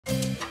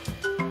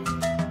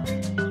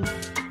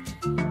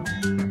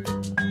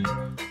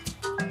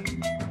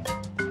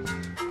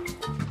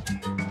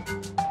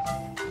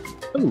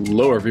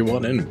Hello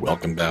everyone and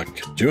welcome back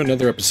to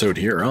another episode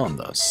here on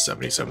the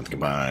 77th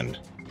Combined.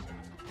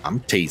 I'm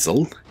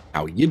Tazel.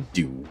 How you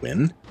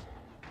doing?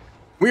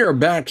 We are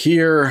back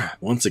here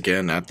once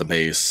again at the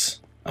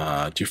base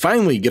to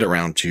finally get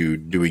around to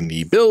doing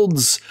the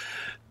builds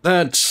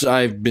that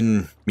I've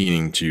been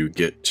meaning to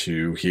get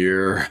to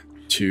here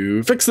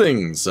to fix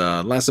things.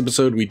 Last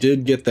episode we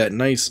did get that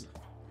nice,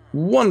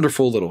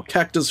 wonderful little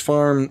cactus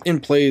farm in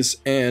place,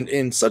 and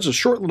in such a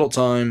short little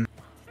time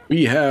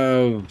we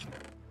have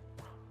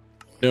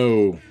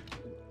no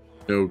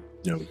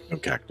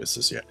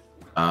cactuses yet.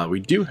 We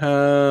do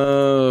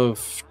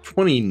have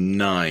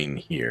 29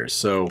 here,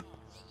 so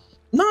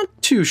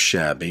not too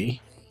shabby.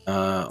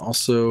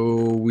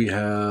 Also, we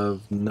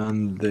have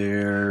none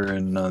there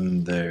and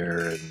none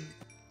there, and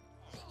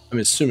I'm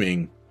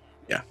assuming,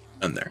 yeah,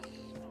 none there.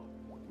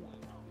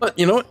 But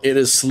you know what? It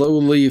is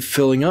slowly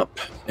filling up,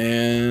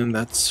 and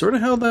that's sort of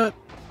how that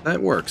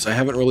works. I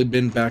haven't really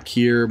been back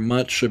here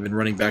much. I've been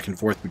running back and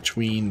forth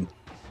between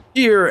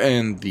here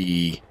and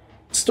the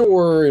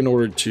store in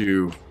order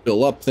to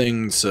fill up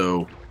things,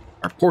 so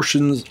our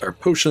potions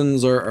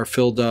are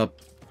filled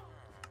up,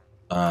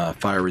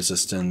 fire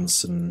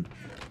resistance and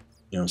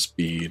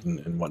speed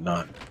and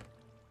whatnot.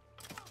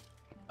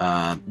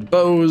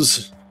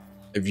 Bows,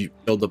 I've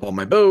filled up all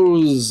my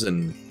bows,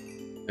 and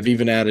I've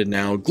even added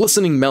now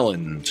glistening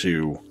melon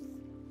to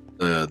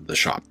the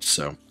shop,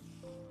 so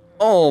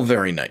all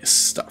very nice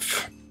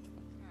stuff.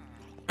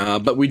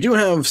 But we do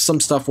have some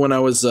stuff. When I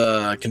was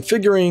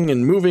configuring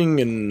and moving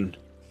and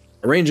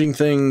arranging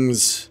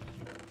things,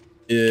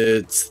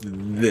 it's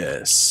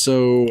this.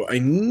 So I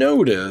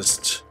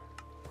noticed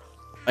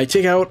I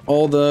take out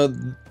all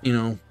the,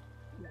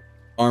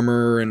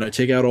 armor, and I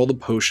take out all the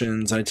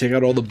potions, and I take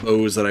out all the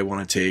bows that I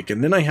want to take,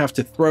 and then I have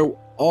to throw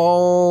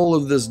all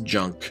of this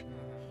junk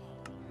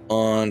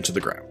onto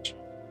the ground.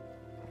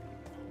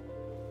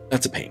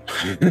 That's a pain.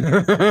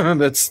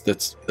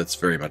 that's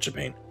very much a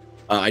pain.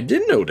 I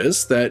did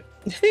notice that,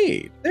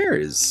 hey, there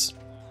is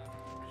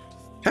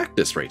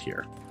cactus right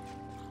here.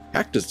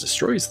 Cactus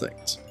destroys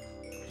things.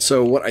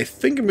 So what I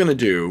think I'm going to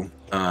do,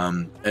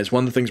 as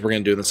one of the things we're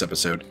going to do in this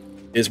episode,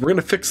 is we're going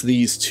to fix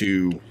these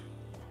two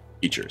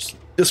features.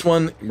 This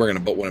one, we're going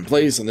to put one in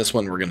place, and this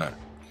one we're going to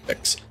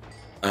fix.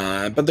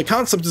 But the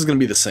concept is going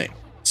to be the same.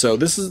 So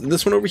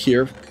this one over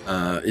here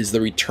is the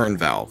return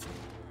valve.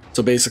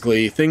 So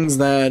basically, things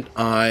that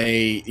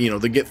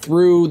they get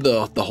through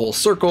the whole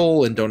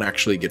circle and don't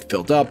actually get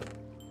filled up,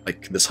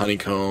 like this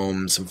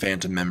honeycomb, some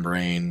phantom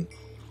membrane,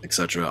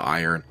 etc.,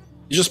 iron,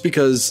 just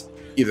because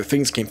either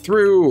things came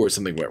through or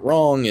something went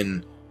wrong,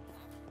 and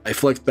I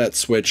flicked that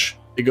switch,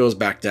 it goes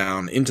back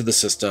down into the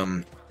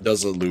system,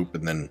 does a loop,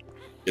 and then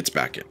gets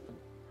back in.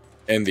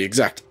 And the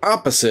exact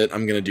opposite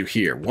I'm going to do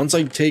here. Once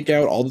I take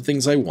out all the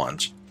things I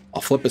want,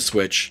 I'll flip a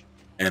switch,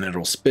 and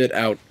it'll spit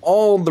out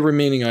all the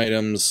remaining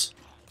items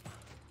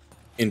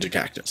into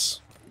cactus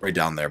right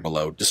down there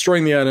below,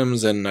 destroying the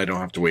items, and I don't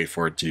have to wait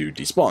for it to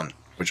despawn,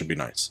 which would be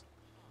nice.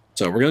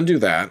 So we're gonna do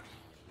that.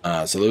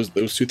 So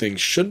those two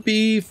things should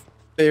be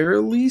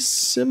fairly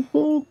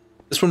simple.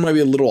 This one might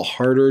be a little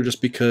harder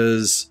just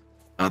because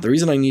the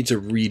reason I need to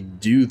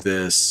redo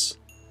this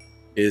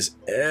is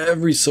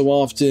every so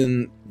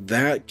often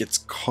that gets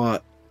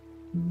caught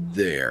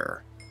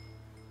there,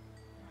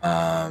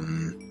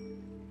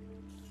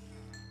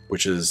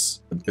 which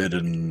is a bit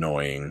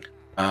annoying.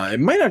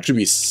 It might actually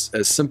be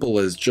as simple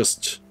as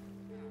just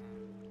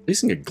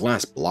placing a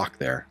glass block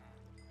there.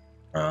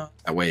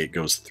 That way it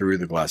goes through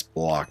the glass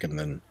block and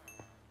then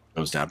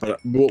goes down. But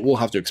we'll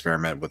have to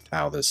experiment with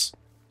how the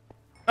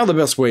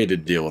best way to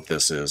deal with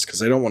this is,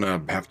 because I don't want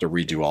to have to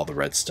redo all the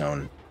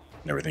redstone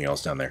and everything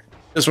else down there.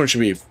 This one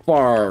should be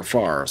far,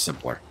 far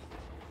simpler.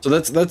 So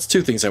that's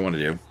two things I want to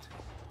do.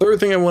 Third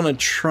thing I want to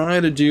try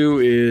to do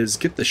is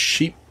get the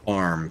sheep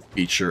farm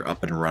feature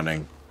up and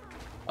running.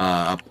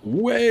 Up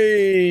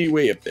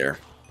way up there.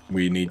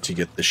 We need to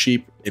get the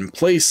sheep in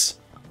place,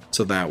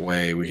 so that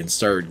way we can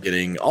start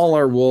getting all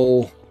our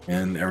wool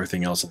and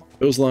everything else along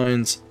those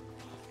lines.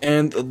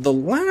 And the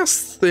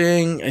last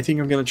thing I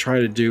think I'm going to try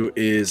to do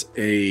is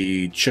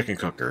a chicken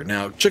cooker.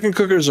 Now, chicken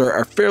cookers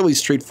are fairly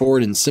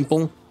straightforward and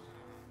simple.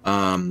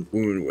 And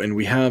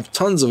we have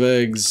tons of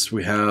eggs.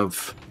 We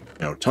have,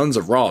 tons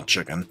of raw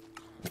chicken.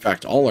 In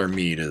fact, all our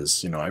meat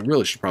is, I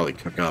really should probably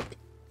cook up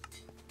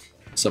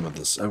some of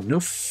this. Oh, no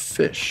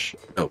fish.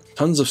 Oh,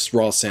 tons of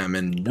raw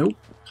salmon. No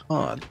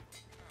cod.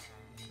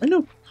 I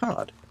know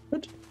cod.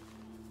 What?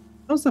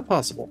 How's that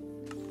possible?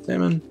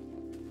 Salmon.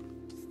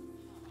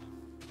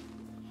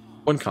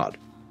 One cod.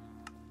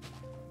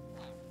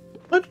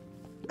 What?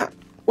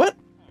 What?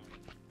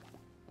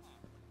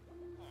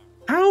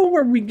 How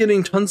are we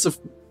getting tons of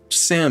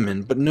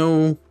salmon, but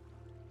no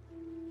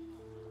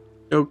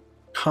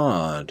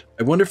cod?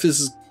 I wonder if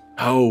this is...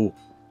 Oh,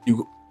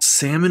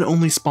 salmon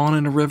only spawn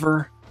in a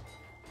river?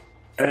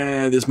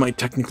 This might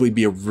technically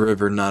be a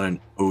river, not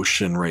an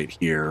ocean right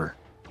here.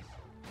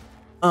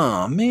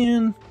 Aw,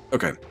 man.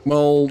 Okay,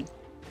 well...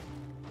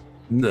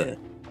 Bleh.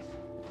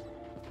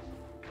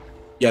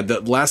 Yeah, the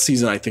last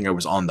season I think I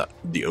was on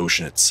the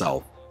ocean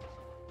itself.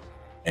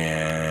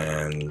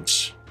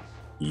 And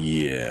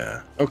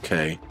yeah,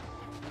 okay.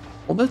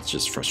 Well, that's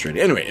just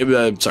frustrating.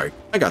 Anyway, sorry,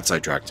 I got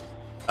sidetracked.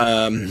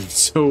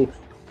 So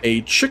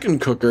a chicken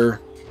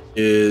cooker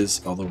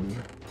is, although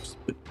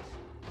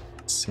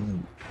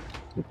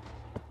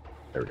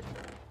there we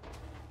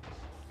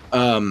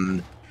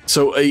go.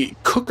 So a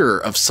cooker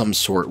of some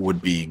sort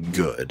would be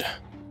good.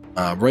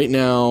 Right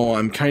now,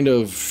 I'm kind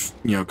of,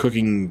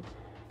 cooking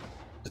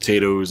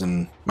potatoes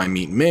and my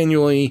meat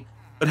manually,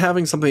 but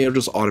having something that'll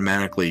just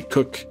automatically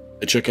cook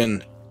the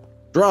chicken,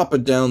 drop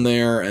it down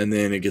there, and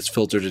then it gets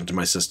filtered into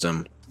my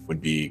system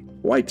would be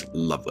quite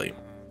lovely.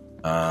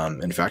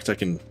 In fact, I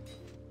can,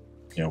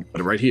 put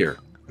it right here,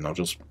 and I'll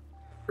just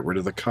get rid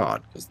of the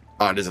cod, because the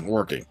cod isn't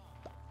working.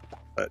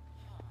 But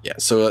yeah,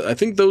 so I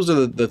think those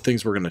are the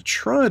things we're going to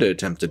try to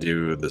attempt to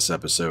do this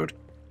episode.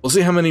 We'll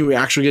see how many we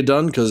actually get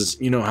done,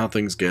 because you know how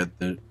things get.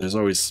 There's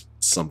always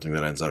something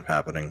that ends up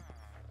happening.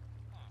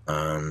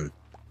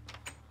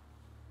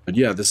 But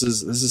yeah, this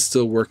is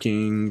still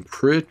working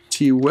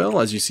pretty well.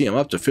 As you see, I'm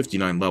up to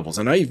 59 levels,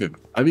 and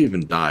I've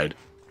even died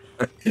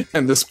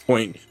at this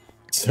point.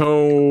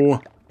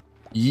 So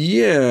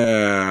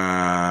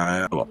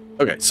yeah. Well,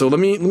 okay, so let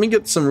me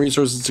get some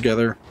resources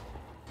together,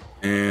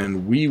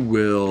 and we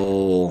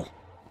will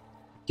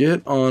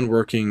get on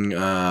working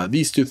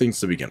these two things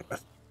to begin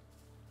with.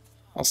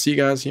 I'll see you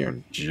guys here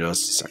in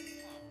just a second.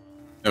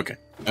 Okay,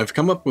 I've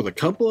come up with a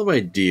couple of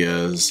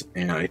ideas,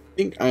 and I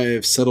think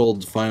I've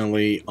settled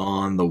finally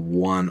on the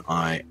one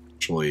I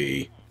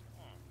actually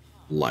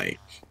like.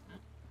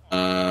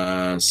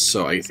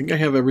 So I think I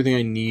have everything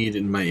I need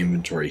in my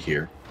inventory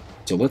here.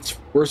 So let's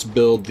first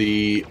build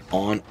the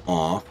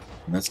on-off,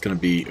 and that's going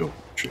to be, oh,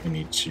 I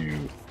need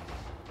to,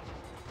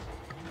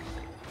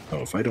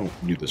 oh, if I don't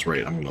do this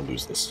right, I'm going to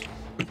lose this.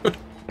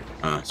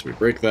 So we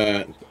break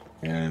that,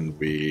 and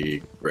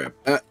we grab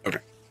that, okay.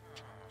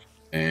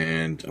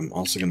 And I'm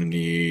also going to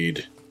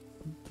need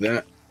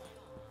that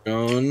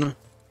gun.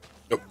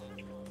 Nope.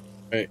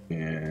 Okay,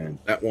 and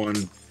that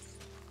one.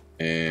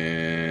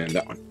 And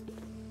that one.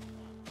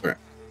 Okay.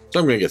 So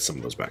I'm going to get some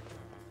of those back.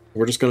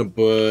 We're just going to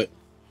put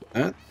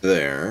that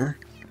there.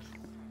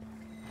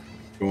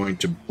 Going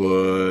to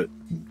put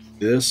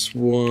this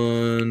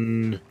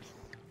one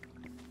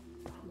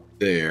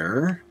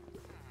there.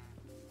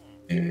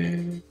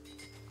 And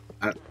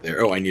that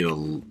there. Oh, I need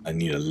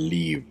a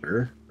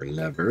lever or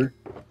lever.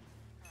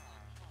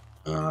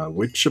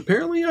 Which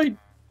apparently I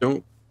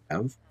don't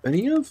have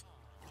any of.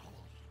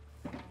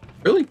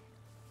 Really?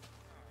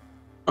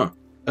 Huh.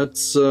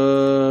 That's,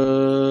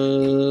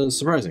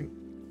 surprising.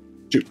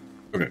 Shoot.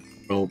 Okay,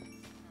 well,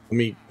 let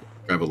me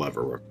grab a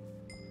lever.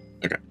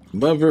 Okay,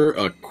 lever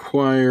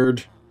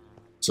acquired.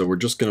 So we're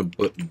just gonna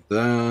put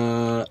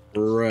that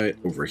right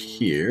over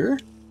here,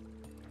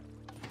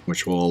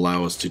 which will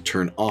allow us to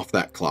turn off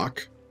that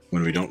clock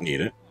when we don't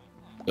need it.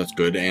 That's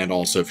good, and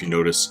also if you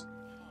notice,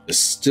 this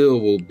still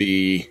will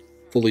be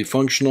fully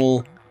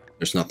functional.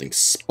 There's nothing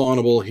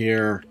spawnable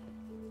here,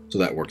 so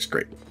that works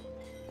great.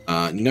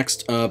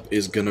 Next up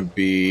is going to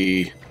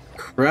be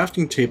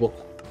crafting table.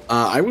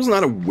 I was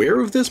not aware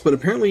of this, but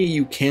apparently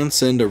you can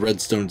send a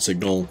redstone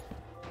signal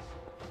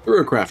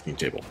through a crafting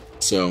table.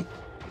 So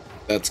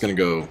that's going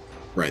to go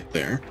right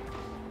there.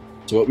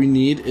 So what we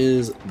need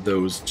is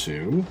those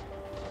two.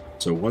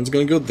 So one's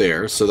going to go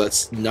there, so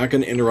that's not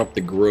going to interrupt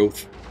the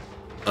growth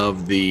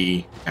of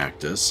the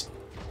cactus.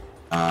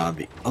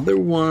 The other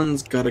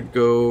one's got to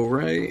go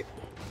right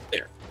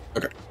there.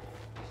 Okay.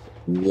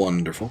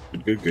 Wonderful.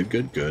 Good, good,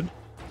 good, good.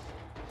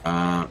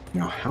 Now,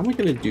 how am I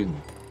going to do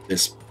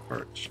this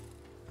part?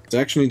 I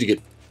actually need to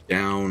get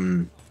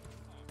down.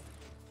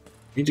 I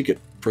need to get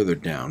further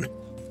down.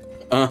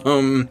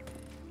 I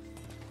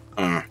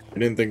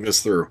didn't think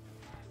this through.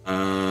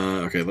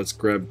 Okay, let's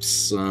grab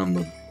some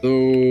of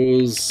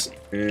those.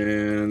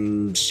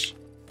 And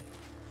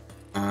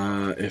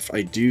if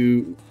I do,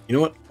 you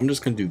know what? I'm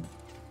just going to do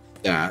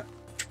that.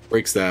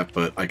 Breaks that,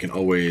 but I can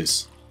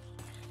always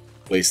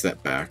place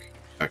that back.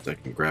 In fact, I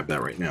can grab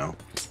that right now.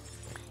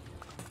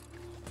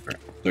 Alright,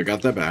 so I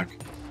got that back.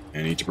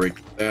 I need to break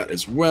that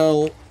as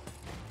well.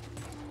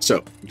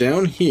 So,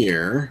 down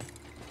here,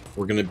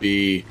 we're going to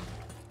be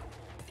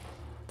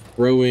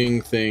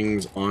throwing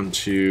things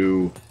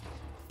onto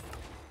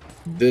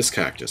this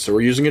cactus. So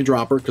we're using a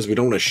dropper because we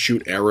don't want to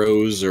shoot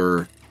arrows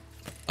or,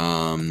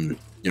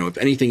 if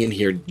anything in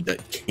here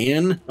that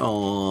can...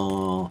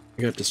 Oh,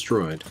 I got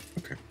destroyed.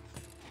 Okay.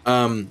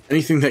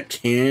 Anything that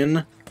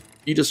can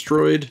be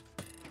destroyed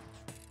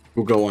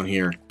will go on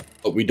here,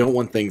 but we don't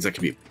want things that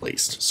can be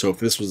placed. So if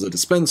this was a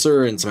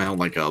dispenser and somehow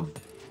like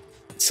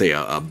say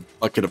a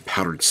bucket of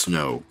powdered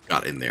snow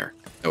got in there,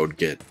 that would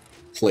get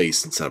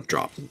placed instead of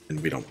dropped, and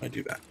we don't want to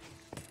do that.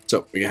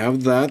 So we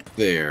have that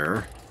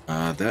there.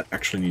 That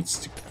actually needs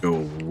to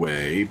go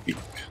away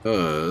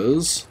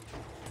because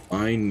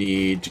I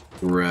need to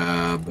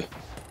grab...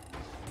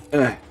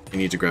 I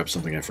need to grab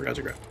something I forgot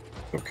to grab.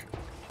 Okay.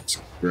 Let's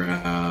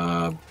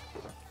grab...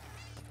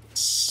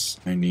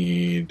 I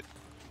need...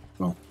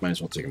 Well, might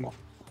as well take them all.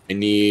 I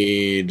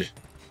need...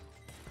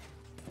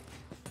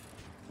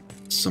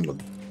 some of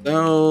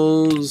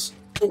those.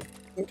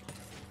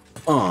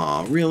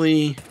 Aw,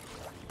 really?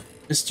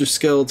 Mr.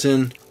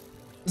 Skeleton?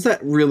 Is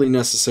that really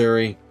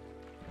necessary?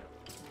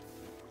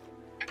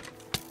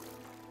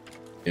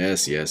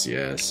 Yes, yes,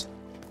 yes.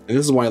 And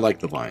this is why I like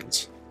the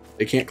vines.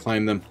 They can't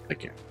climb them. I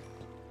can.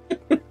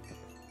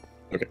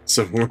 Okay,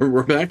 so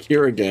we're back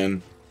here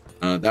again.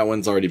 That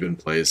one's already been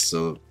placed,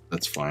 so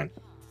that's fine.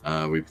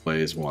 We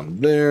place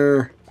one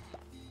there.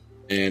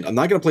 And I'm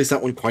not going to place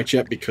that one quite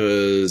yet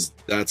because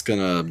that's going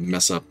to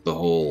mess up the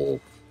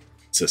whole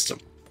system.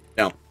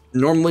 Now,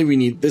 normally we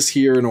need this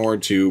here in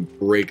order to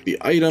break the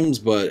items,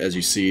 but as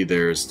you see,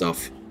 there's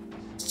stuff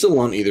still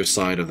on either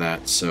side of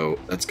that, so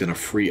that's going to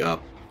free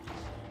up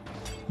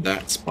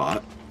that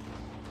spot.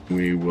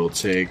 We will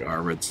take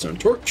our redstone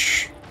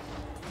torch,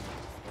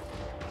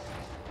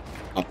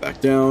 hop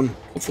back down,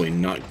 hopefully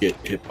not get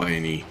hit by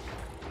any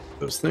of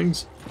those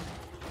things.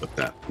 Put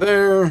that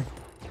there.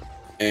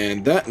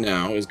 And that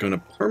now is going to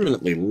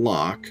permanently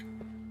lock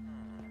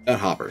that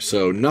hopper.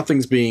 So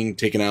nothing's being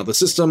taken out of the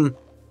system.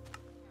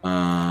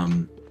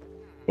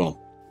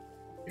 Well,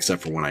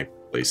 except for when I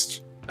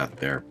placed that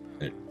there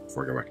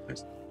before I got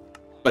recognized.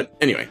 But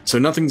anyway, so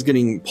nothing's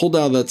getting pulled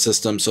out of that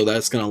system. So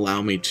that's going to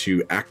allow me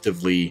to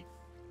actively,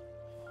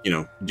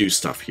 do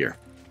stuff here.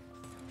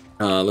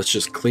 Let's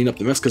just clean up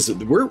the mess because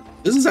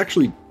this is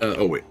actually,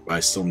 oh wait, I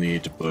still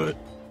need to put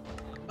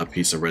a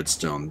piece of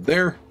redstone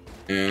there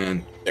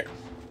and there.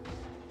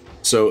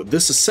 So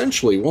this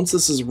essentially, once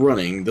this is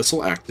running, this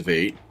will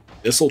activate.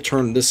 This will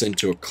turn this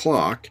into a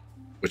clock,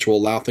 which will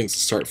allow things to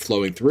start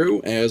flowing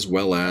through as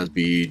well as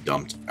be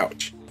dumped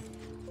out.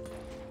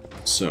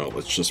 So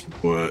let's just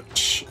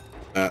put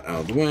that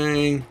out of the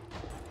way,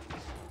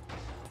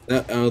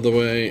 that out of the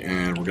way,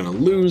 and we're going to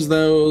lose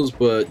those,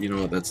 but you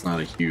know what, that's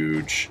not a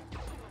huge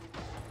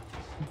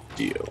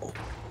deal.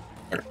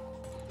 All right.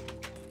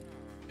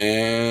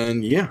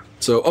 And yeah,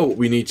 so, oh,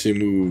 we need to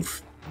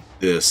move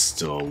this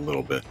still a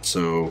little bit.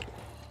 So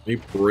let me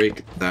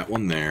break that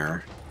one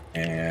there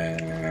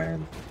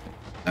and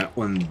that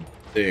one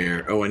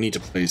there. Oh, I need to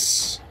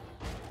place.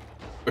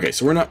 Okay,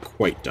 so we're not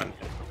quite done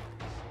yet.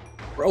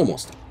 We're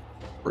almost done.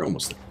 We're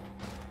almost done.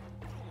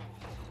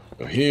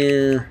 Go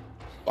here.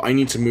 I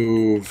need to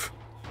move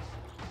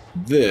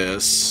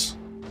this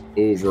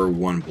over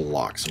one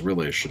block. So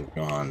really, I should have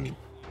gone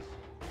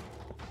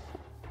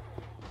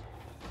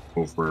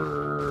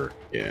over.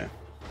 Yeah.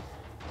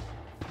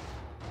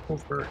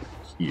 Over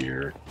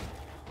here.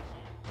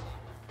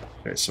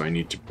 Okay, so I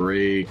need to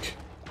break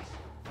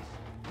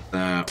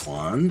that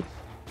one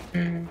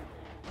and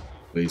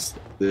place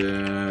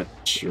that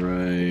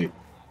right.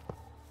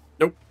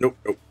 Nope, nope,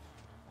 nope.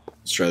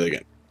 Let's try that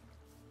again.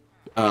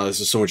 This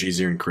is so much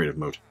easier in creative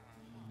mode.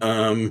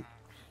 I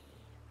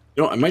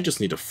might just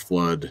need to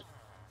flood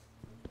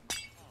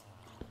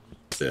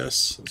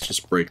this. Let's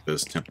just break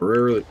this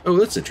temporarily. Oh,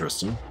 that's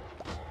interesting.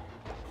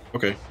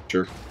 Okay,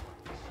 sure.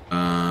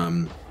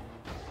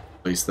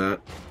 Place that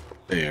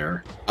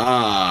there.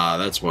 Ah,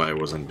 that's why I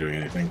wasn't doing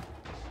anything.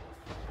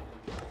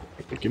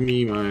 Okay, give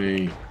me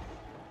my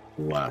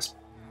last.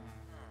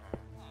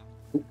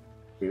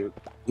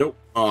 Nope.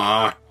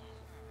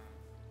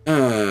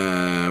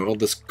 Well,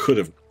 this could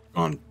have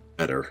gone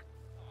better.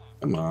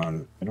 Come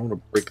on. I don't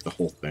want to break the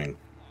whole thing.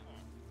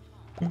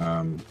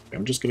 I'm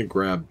just going to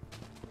grab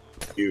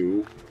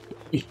you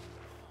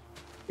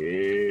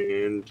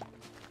and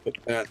put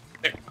that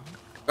there.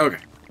 Okay.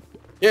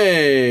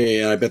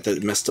 Yay! I bet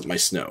that messed up my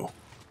snow.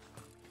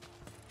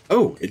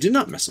 Oh, it did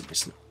not mess up my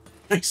snow.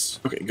 Nice.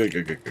 Okay, good,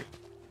 good, good, good.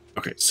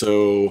 Okay,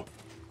 so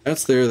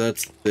that's there,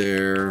 that's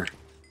there.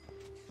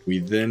 We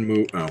then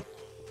move... Oh.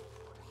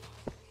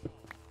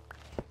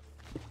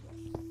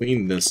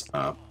 Clean this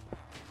up.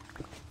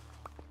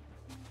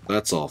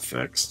 That's all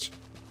fixed.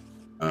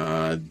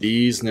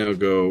 These now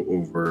go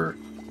over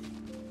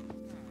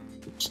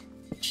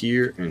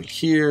here and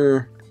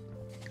here.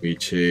 We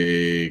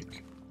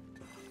take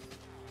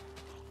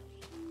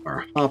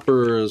our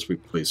hoppers, we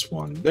place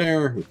one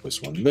there, we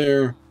place one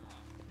there,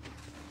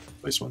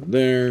 place one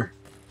there.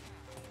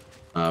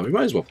 We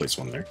might as well place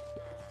one there.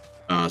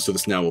 So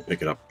this now will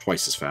pick it up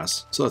twice as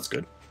fast, so that's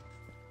good.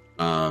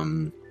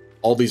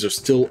 All these are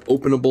still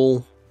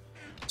openable,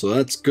 so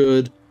that's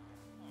good.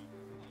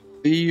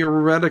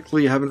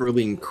 Theoretically, I haven't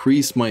really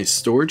increased my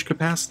storage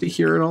capacity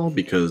here at all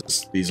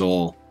because these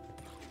all,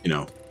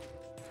 are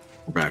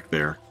back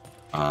there.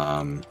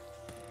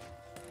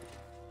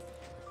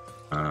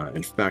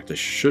 In fact, I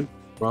should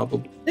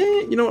probably...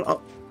 you know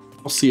what?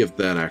 I'll see if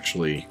that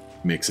actually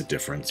makes a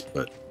difference,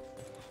 but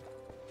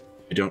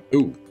I don't...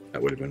 Ooh,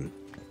 that would have been...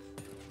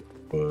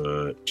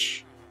 But...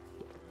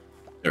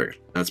 There we go.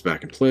 That's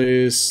back in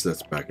place.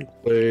 That's back in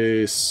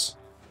place.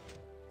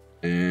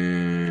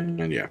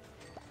 And yeah.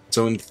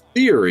 So in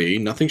theory,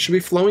 nothing should be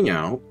flowing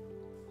out.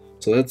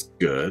 So that's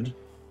good.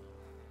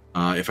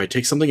 If I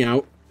take something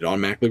out, it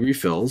automatically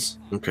refills.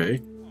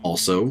 Okay.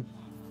 Also,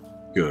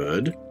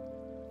 good.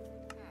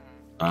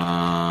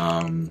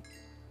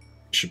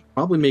 Should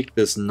probably make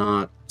this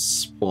not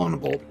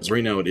spawnable, because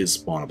right now it is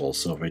spawnable.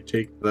 So if I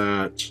take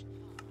that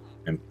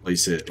and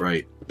place it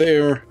right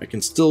there. I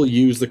can still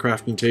use the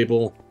crafting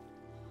table,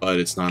 but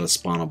it's not a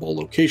spawnable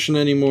location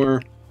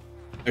anymore.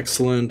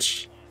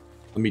 Excellent.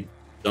 Let me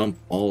dump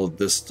all of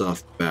this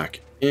stuff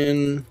back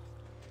in.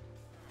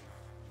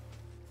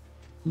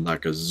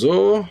 Like a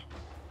zo.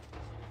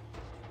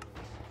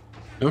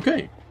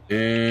 Okay.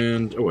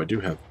 And, oh, I do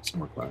have some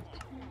more glass.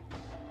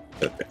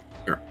 Okay.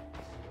 Here.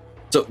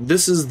 So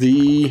this is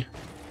the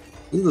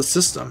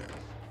system.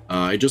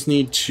 I just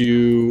need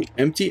to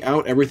empty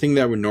out everything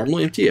that I would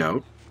normally empty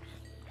out.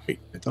 Wait,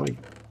 I thought I...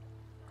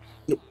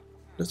 Nope.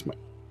 That's mine.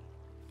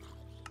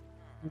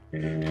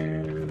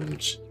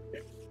 And... yeah.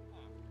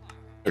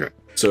 Okay.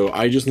 So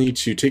I just need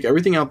to take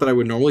everything out that I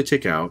would normally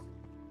take out.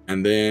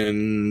 And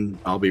then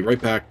I'll be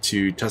right back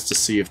to test to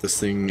see if this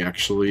thing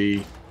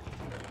actually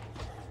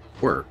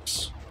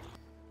works.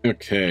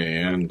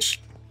 Okay, and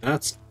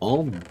that's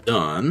all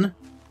done.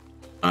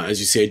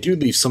 As you see, I do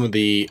leave some of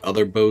the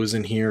other bows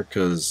in here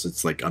because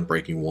it's like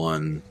Unbreaking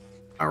 1,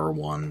 Power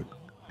 1,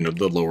 you know,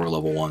 the lower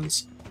level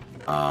ones.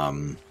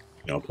 You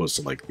know, opposed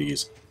to like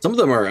these. Some of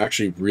them are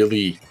actually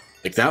really,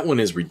 like that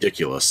one is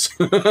ridiculous.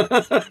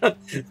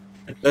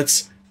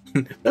 That's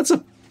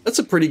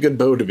a pretty good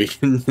bow to be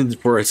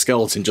for a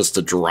skeleton just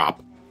to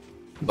drop.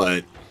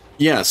 But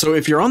yeah, so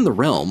if you're on the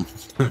realm,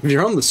 if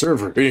you're on the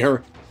server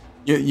here,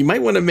 you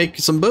might want to make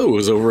some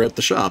bows over at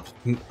the shop.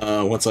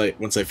 Once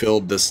I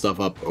filled this stuff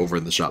up over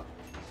in the shop.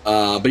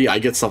 But yeah, I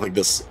get stuff like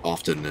this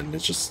often, and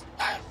it's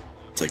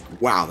like,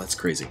 wow, that's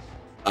crazy.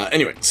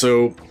 Anyway,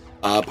 so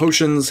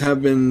potions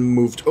have been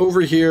moved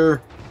over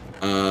here,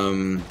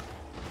 and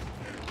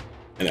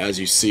as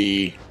you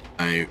see,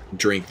 I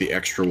drink the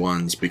extra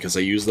ones because I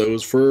use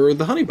those for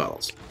the honey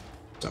bottles.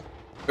 So,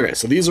 okay,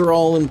 so these are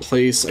all in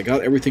place. I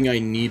got everything I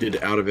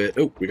needed out of it.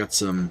 Oh, we got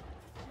some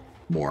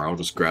more. I'll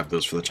just grab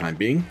those for the time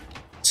being.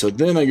 So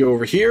then I go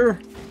over here,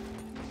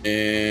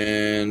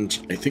 and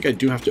I think I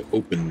do have to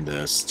open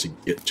this to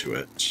get to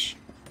it.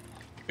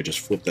 I just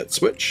flip that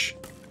switch,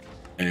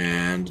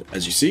 and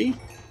as you see,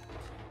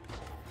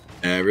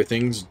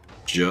 everything's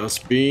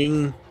just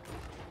being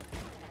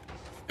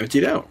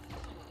emptied out.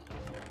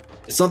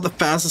 It's not the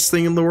fastest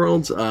thing in the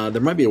world.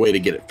 There might be a way to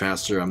get it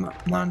faster. I'm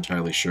not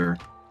entirely sure,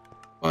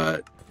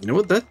 but you know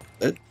what?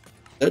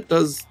 That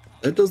does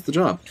the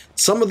job.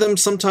 Some of them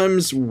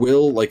sometimes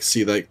will, like,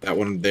 see that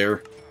one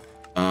there.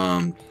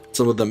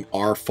 Some of them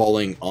are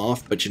falling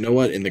off, but you know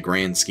what? In the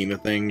grand scheme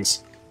of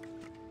things,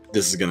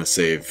 this is gonna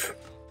save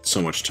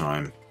so much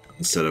time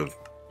instead of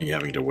me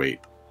having to wait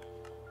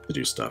to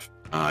do stuff.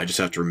 I just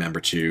have to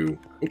remember to,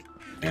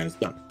 and it's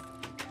done.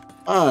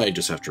 I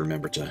just have to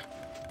remember to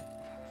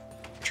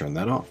turn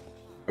that off.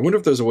 I wonder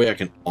if there's a way I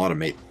can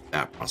automate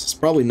that process.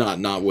 Probably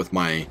not with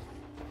my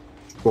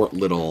short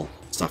little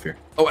stuff here.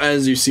 Oh,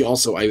 as you see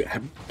also, I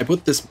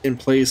put this in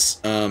place.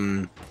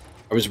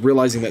 I was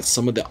realizing that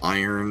some of the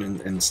iron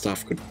and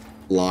stuff could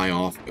fly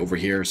off over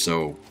here,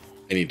 so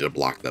I needed to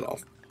block that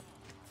off.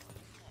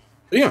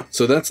 But yeah,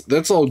 so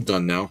that's all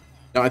done now.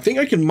 Now I think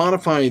I can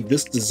modify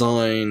this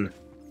design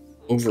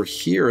over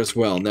here as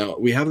well. Now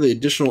we have the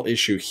additional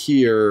issue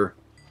here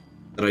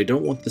that I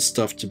don't want this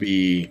stuff to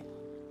be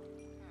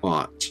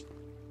bought.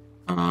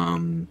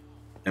 And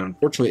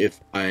unfortunately, if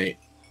I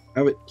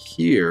have it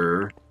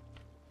here,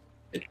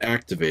 it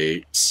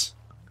activates.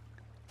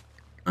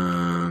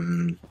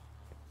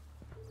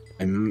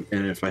 And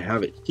if I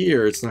have it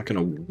here, it's not going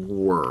to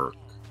work.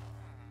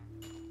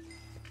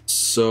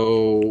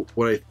 So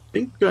what I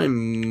think I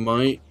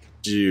might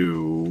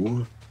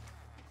do...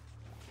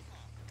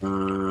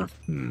 not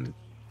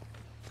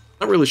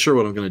really sure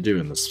what I'm going to do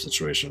in this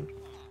situation.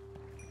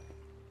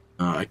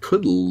 I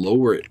could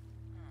lower it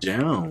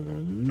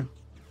down,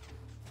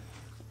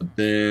 but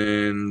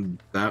then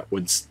that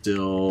would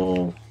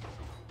still...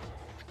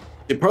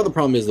 part of the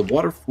problem is the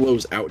water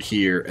flows out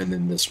here and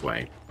then this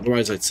way.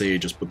 Otherwise, I'd say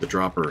just put the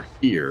dropper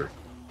here.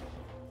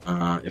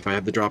 If I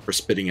have the dropper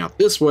spitting out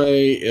this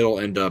way, it'll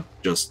end up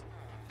just,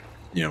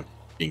 you know,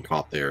 being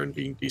caught there and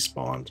being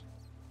despawned.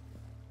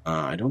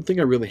 I don't think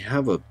I really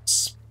have a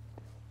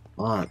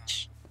spot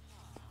to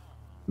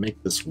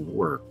make this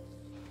work.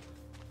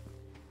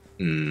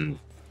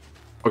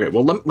 Okay,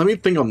 well, let me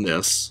think on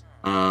this.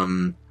 I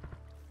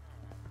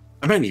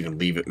might even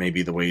leave it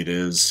maybe the way it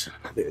is.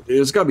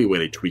 There's got to be a way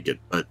to tweak it,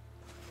 but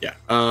yeah.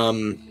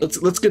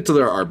 Let's get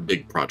to our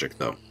big project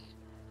though,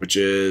 which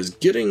is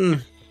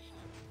getting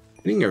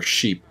our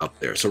sheep up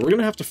there. So we're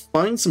gonna have to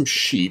find some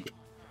sheep.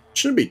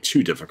 Shouldn't be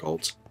too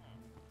difficult,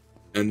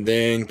 and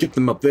then get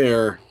them up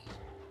there,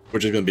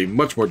 which is gonna be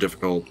much more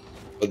difficult.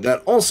 But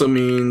that also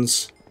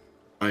means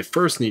I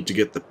first need to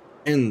get the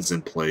pens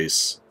in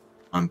place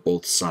on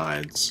both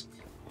sides.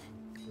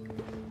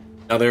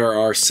 Now there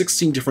are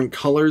 16 different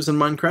colors in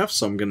Minecraft,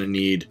 so I'm gonna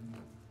need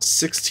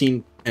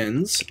 16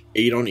 pens,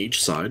 8 on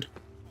each side.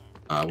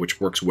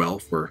 Which works well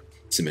for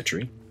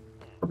symmetry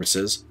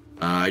purposes.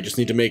 I just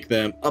need to make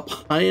them up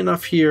high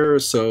enough here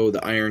so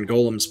the iron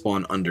golems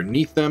spawn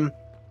underneath them,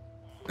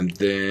 and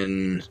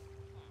then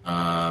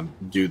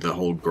do the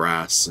whole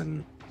grass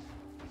and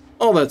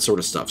all that sort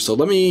of stuff. So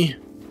let me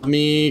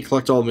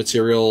collect all the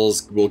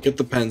materials. We'll get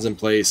the pens in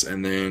place,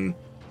 and then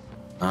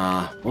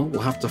Well,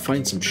 we'll have to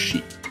find some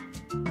sheep.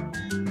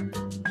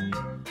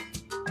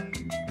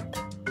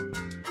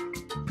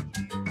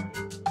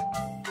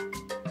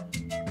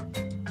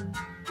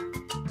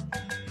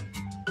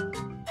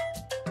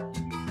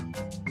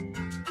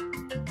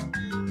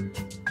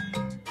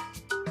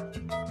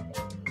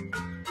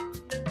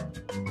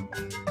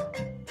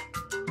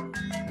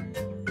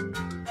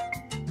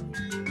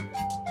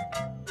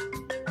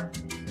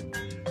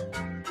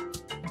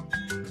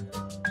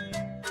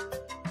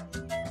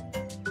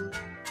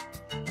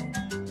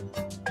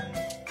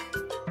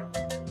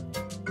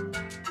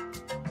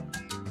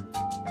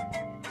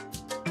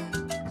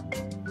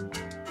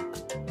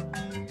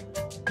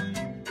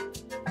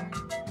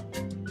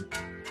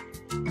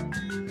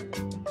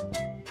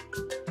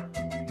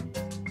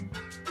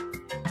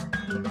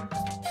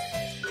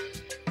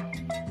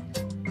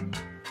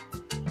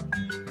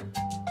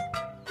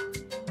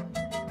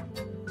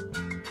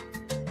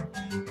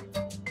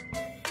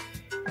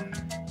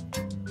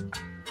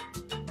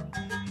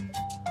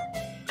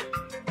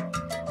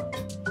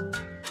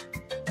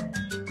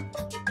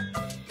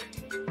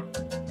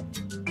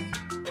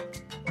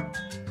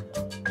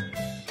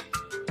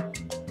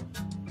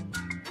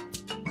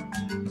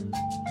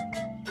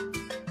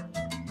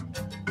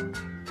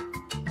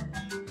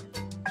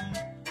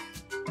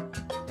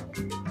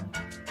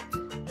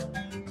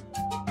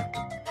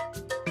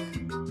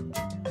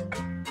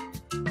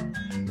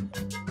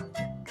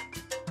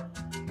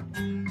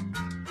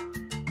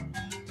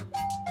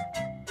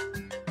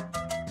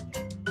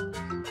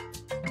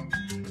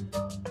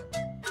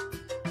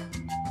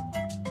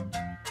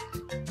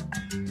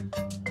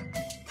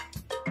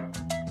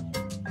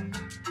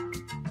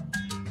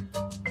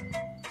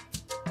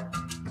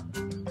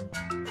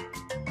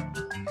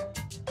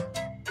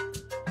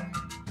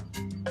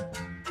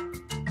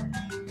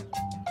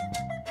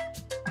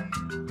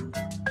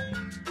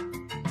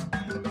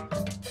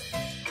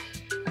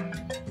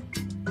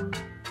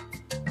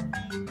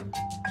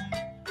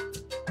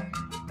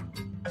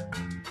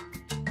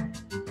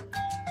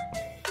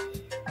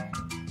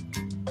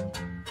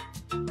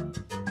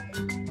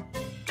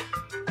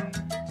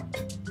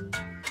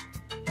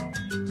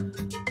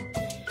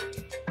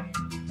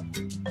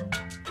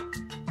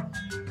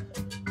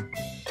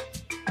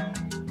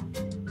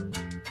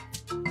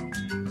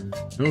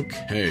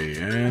 Okay,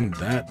 and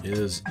that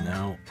is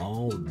now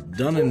all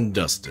done and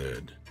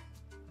dusted.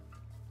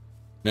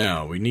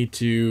 Now, we need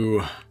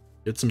to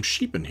get some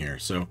sheep in here.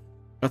 So,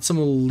 got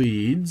some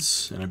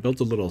leads, and I built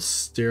a little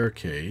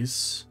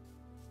staircase.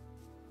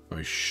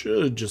 I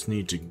should just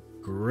need to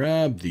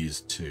grab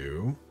these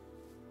two.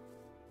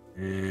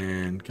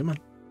 And, come on.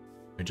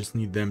 I just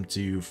need them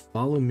to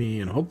follow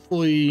me and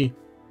hopefully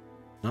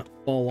not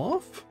fall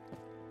off.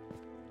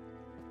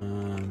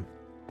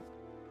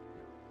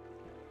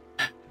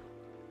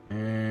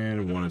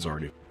 And one is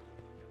already...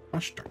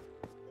 Gosh darn.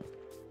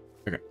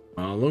 Okay,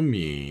 follow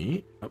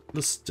me up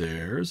the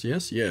stairs.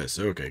 Yes, yes.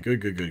 Okay,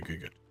 good, good, good,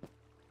 good, good.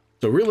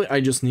 So really, I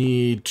just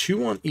need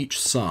 2 on each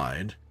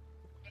side.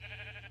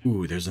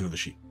 Ooh, there's another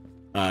sheep.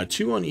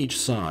 2 on each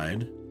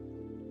side.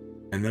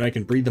 And then I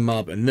can breed them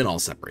up, and then I'll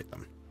separate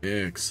them.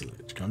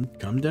 Excellent.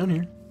 Come down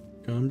here.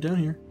 Come down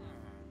here.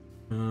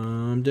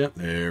 Down.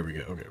 There we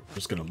go. Okay, we're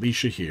just gonna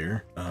leash you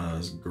here.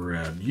 Let's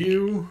grab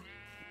you.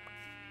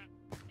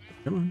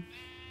 Come on.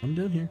 Come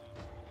down here.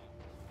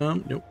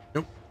 Nope,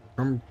 nope.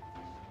 Come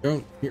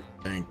down here.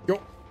 Thank you.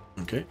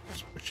 Okay,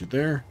 just put you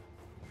there.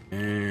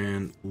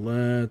 And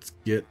let's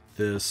get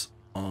this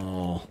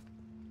all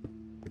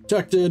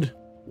protected.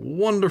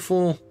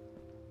 Wonderful.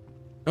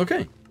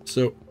 Okay,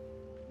 so...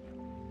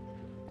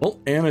 Well,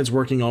 and it's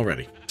working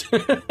already.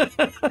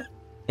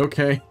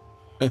 Okay,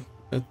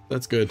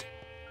 that's good.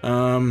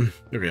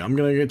 Okay, I'm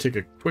gonna take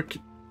a quick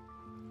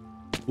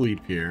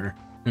sleep here.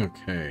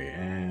 Okay,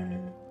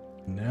 and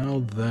now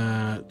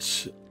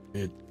that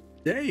it's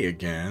day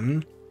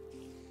again,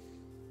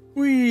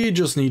 we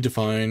just need to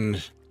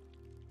find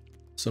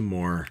some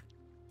more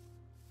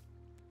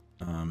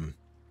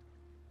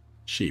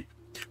sheep,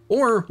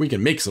 or we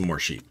can make some more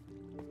sheep.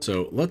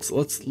 So let's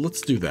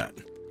do that.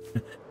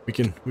 We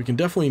can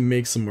definitely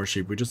make some more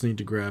sheep. We just need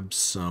to grab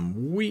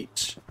some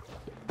wheat.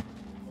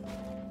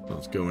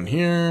 Let's go in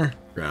here,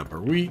 grab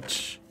our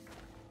wheat.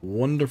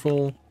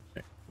 Wonderful.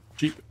 Okay.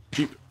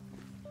 Sheep.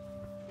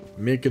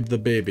 Make it the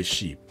baby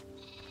sheep.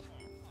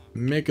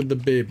 Make it the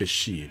baby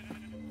sheep.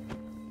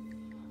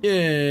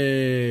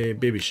 Yay,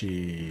 baby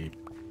sheep.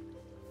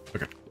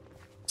 Okay.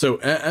 So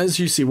as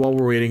you see, while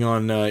we're waiting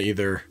on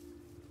either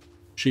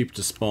sheep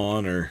to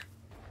spawn or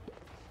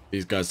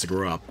these guys to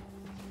grow up,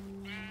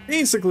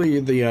 basically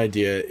the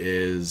idea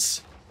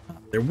is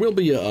there will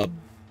be a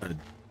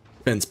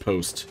fence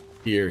post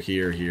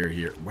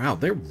here. Wow,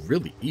 they're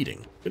really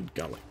eating. Good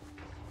golly.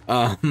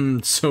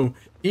 So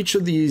each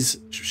of these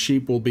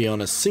sheep will be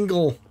on a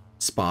single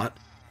spot.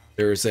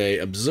 There's a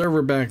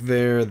observer back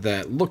there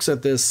that looks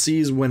at this,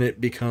 sees when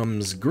it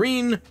becomes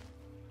green,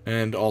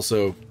 and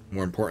also,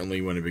 more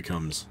importantly, when it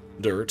becomes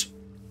dirt.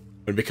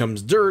 When it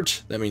becomes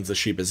dirt, that means the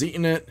sheep has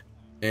eaten it.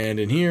 And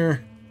in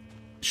here,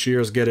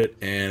 shears get it,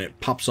 and it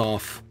pops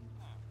off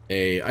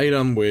a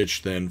item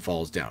which then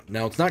falls down.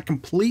 Now it's not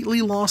completely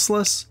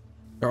lossless.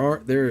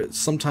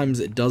 Sometimes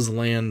it does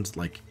land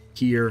like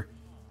here.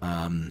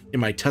 In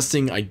my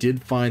testing, I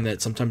did find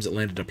that sometimes it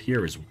landed up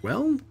here as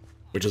well,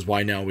 which is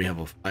why now we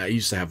have I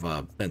used to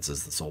have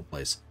fences this whole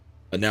place,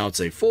 but now it's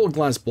a full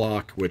glass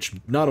block, which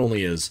not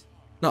only is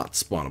not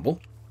spawnable,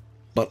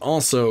 but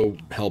also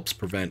helps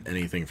prevent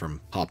anything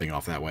from popping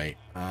off that way.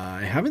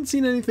 I haven't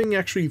seen anything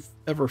actually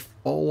ever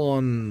fall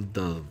on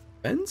the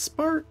fence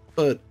part,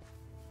 but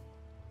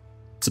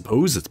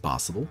suppose it's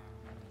possible.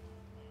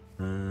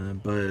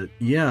 But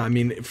yeah, I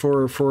mean,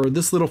 for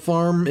this little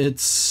farm,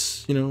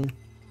 it's, you know,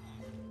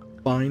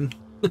 fine.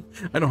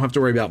 I don't have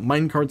to worry about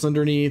minecarts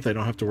underneath. I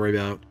don't have to worry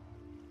about,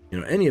 you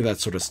know, any of that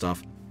sort of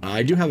stuff.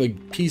 I do have a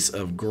piece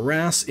of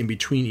grass in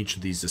between each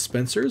of these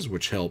dispensers,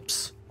 which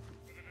helps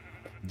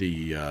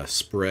the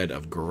spread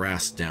of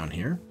grass down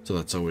here. So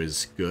that's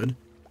always good.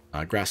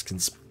 Grass can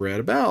spread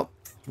about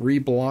 3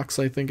 blocks,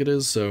 I think it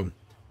is. So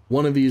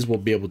one of these will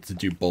be able to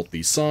do both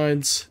these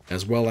sides,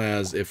 as well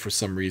as if for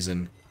some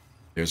reason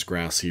there's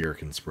grass here,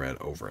 can spread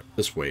over it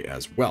this way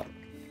as well.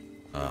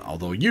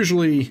 Although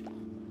usually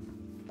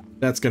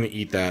that's going to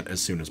eat that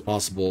as soon as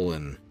possible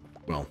and,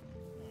 well,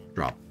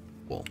 drop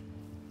wool,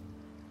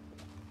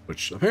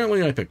 which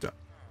apparently I picked up.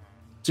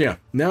 So yeah,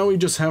 now we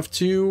just have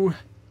to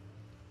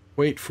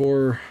wait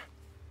for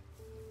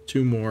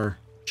 2 more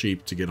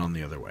sheep to get on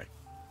the other way.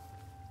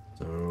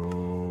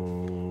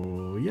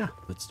 So yeah,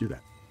 let's do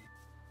that.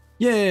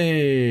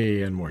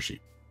 Yay! And more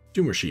sheep.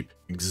 2 more sheep.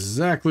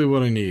 Exactly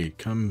what I need.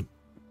 Come.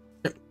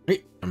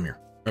 Hey, I'm here.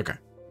 Okay.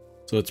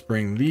 So let's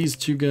bring these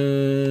 2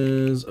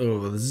 guys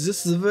over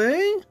this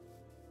way.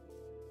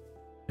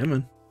 Come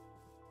on.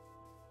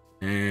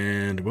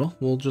 And, well,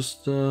 we'll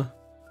just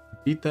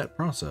beat that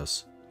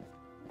process.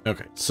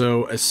 Okay,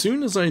 so as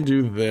soon as I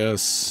do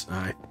this,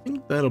 I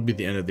think that'll be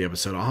the end of the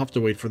episode. I'll have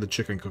to wait for the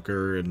chicken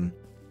cooker and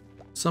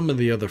some of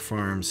the other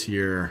farms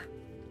here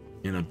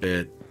in a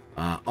bit.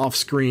 Off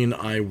screen,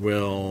 I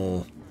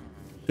will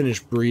finish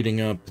breeding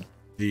up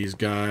these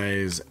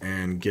guys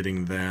and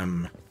getting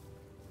them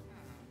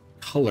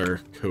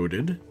color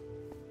coded.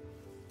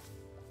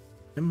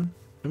 Come on,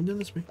 come down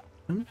this way.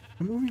 Come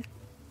over here.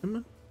 Come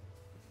on.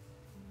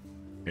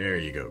 There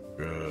you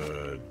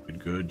go.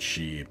 Good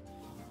sheep.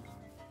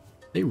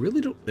 They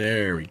really don't.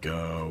 There we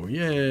go.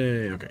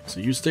 Yay. Okay, so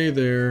you stay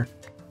there.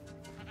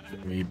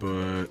 Let me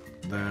put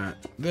that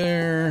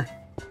there.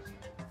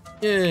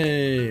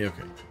 Yay.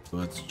 Okay, so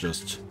let's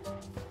just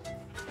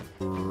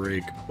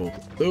break both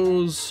of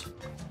those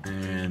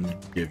and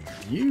give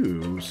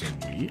you some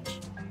meat.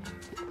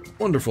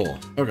 Wonderful.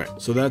 Okay,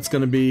 so that's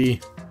going to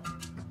be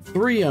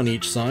 3 on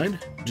each side.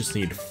 Just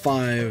need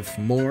 5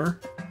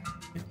 more.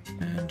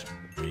 And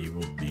we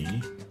will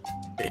be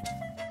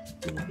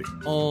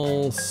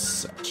all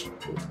set.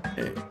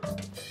 Okay.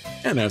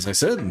 And as I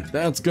said,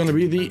 that's going to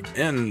be the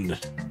end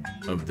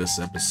of this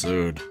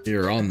episode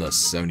here on the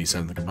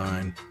 77th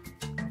Combine.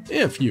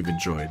 If you've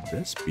enjoyed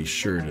this, be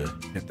sure to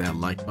hit that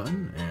like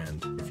button,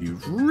 and if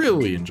you've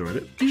really enjoyed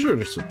it, be sure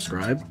to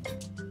subscribe.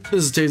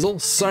 This is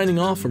Tazel, signing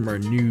off from our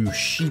new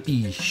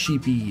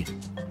sheepy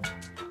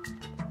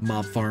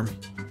mob farm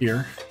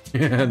here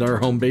at our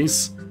home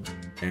base,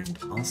 and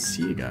I'll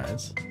see you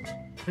guys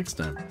next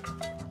time.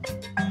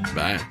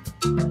 Bye.